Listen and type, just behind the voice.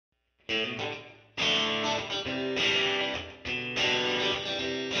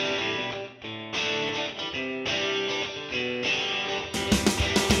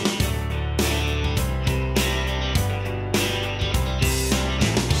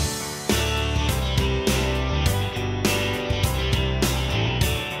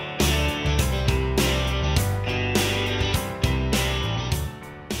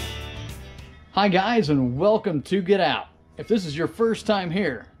Hi guys, and welcome to Get Out. If this is your first time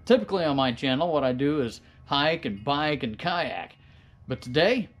here, typically on my channel what I do is hike and bike and kayak. But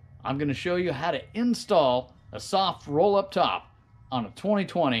today I'm going to show you how to install a soft roll-up top on a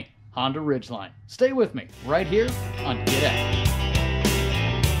 2020 Honda Ridgeline. Stay with me right here on Get Out.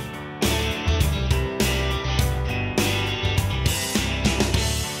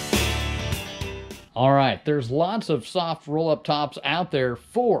 Alright, there's lots of soft roll-up tops out there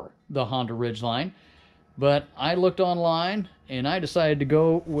for the Honda Ridgeline, but I looked online and I decided to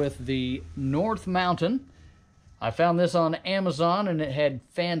go with the North Mountain. I found this on Amazon and it had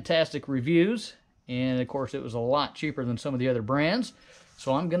fantastic reviews, and of course it was a lot cheaper than some of the other brands,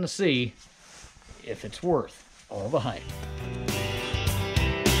 so I'm going to see if it's worth all the hype.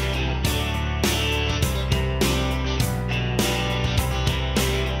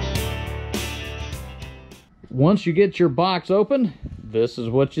 Once you get your box open, this is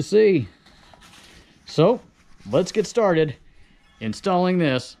what you see. So let's get started installing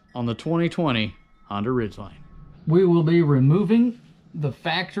this on the 2020 Honda Ridgeline. We will be removing the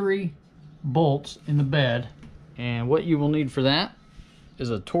factory bolts in the bed, and what you will need for that is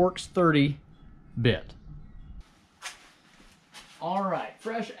a Torx 30 bit. All right,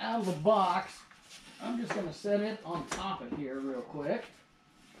 fresh out of the box, I'm just going to set it on top of here real quick,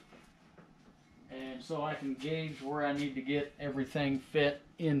 and so I can gauge where I need to get everything fit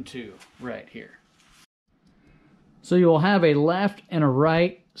into right here. So you'll have a left and a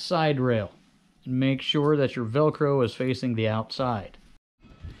right side rail. And make sure that your Velcro is facing the outside,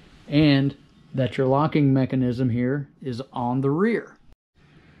 and that your locking mechanism here is on the rear.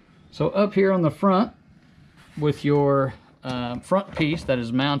 So up here on the front, with your front piece that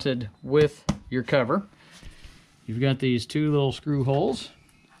is mounted with your cover, you've got these two little screw holes.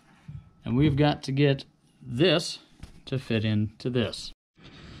 And we've got to get this to fit into this.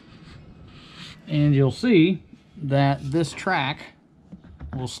 And you'll see that this track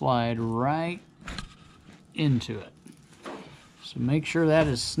will slide right into it. So make sure that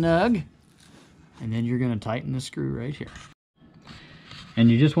is snug, and then you're going to tighten the screw right here.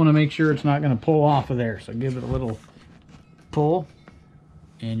 And you just want to make sure it's not going to pull off of there. So give it a little pull,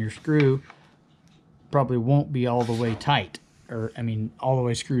 and your screw probably won't be all the way tight, or I mean all the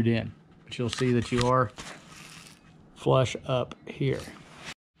way screwed in. You'll see that you are flush up here.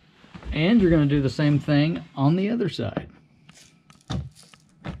 And you're going to do the same thing on the other side.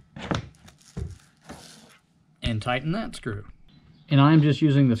 And tighten that screw. And I'm just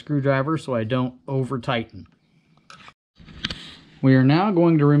using the screwdriver so I don't over tighten. We are now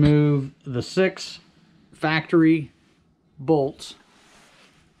going to remove the 6 factory bolts,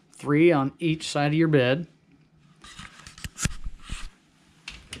 3 on each side of your bed.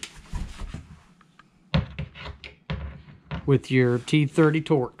 With your T30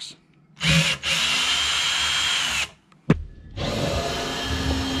 Torx.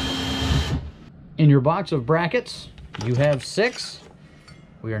 In your box of brackets, you have 6.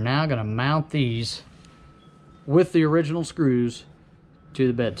 We are now going to mount these with the original screws to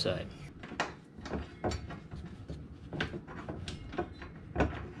the bedside.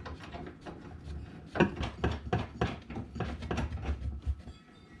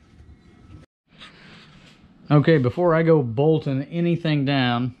 Okay, before I go bolting anything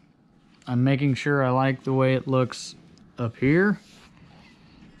down, I'm making sure I like the way it looks up here,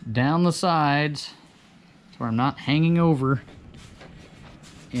 down the sides, so I'm not hanging over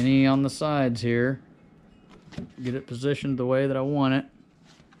any on the sides here. Get it positioned the way that I want it,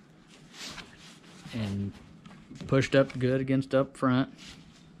 and pushed up good against up front.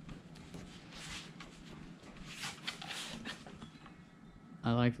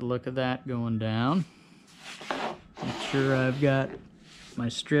 I like the look of that going down. Make sure I've got my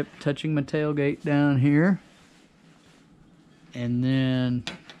strip touching my tailgate down here. And then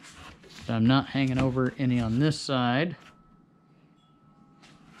I'm not hanging over any on this side.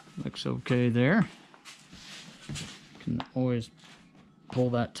 Looks okay there. Can always pull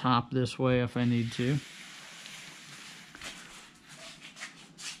that top this way if I need to.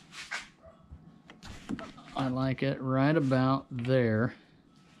 I like it right about there.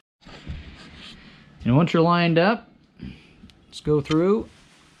 And once you're lined up, let's go through,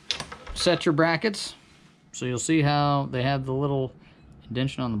 set your brackets. So you'll see how they have the little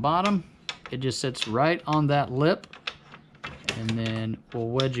tension on the bottom. It just sits right on that lip, and then will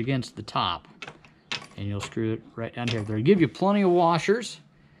wedge against the top. And you'll screw it right down here. They'll give you plenty of washers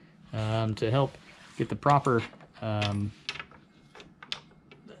to help get the proper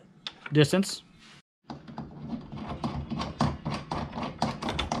distance.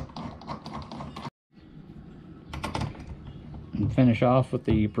 And finish off with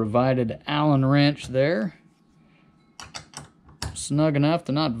the provided Allen wrench there. Snug enough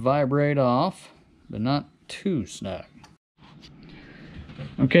to not vibrate off, but not too snug.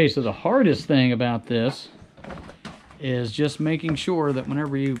 Okay, so the hardest thing about this is just making sure that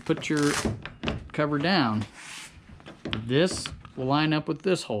whenever you put your cover down, this will line up with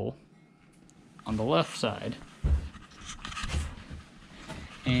this hole on the left side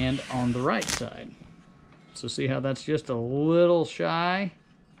and on the right side. So see how that's just a little shy?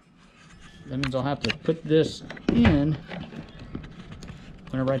 That means I'll have to put this in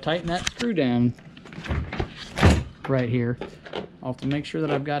whenever I tighten that screw down right here. I'll have to make sure that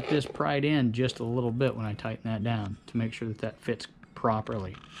I've got this pried in just a little bit when I tighten that down to make sure that that fits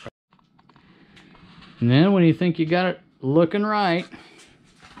properly. And then when you think you got it looking right,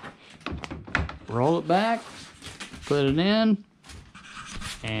 roll it back, put it in,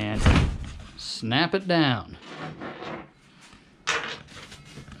 and snap it down.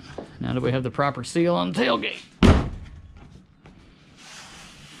 Now that we have the proper seal on the tailgate.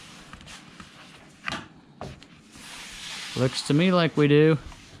 Looks to me like we do.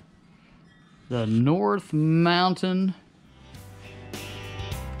 The North Mountain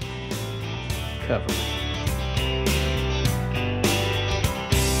cover.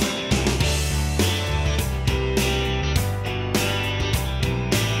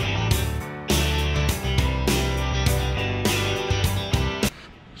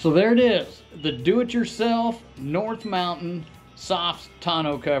 So there it is, the do-it-yourself North Mountain soft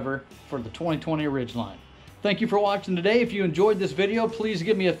tonneau cover for the 2020 Ridgeline. Thank you for watching today. If you enjoyed this video, please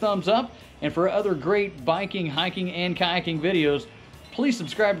give me a thumbs up. And for other great biking, hiking, and kayaking videos, please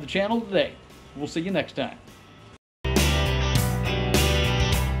subscribe to the channel today. We'll see you next time.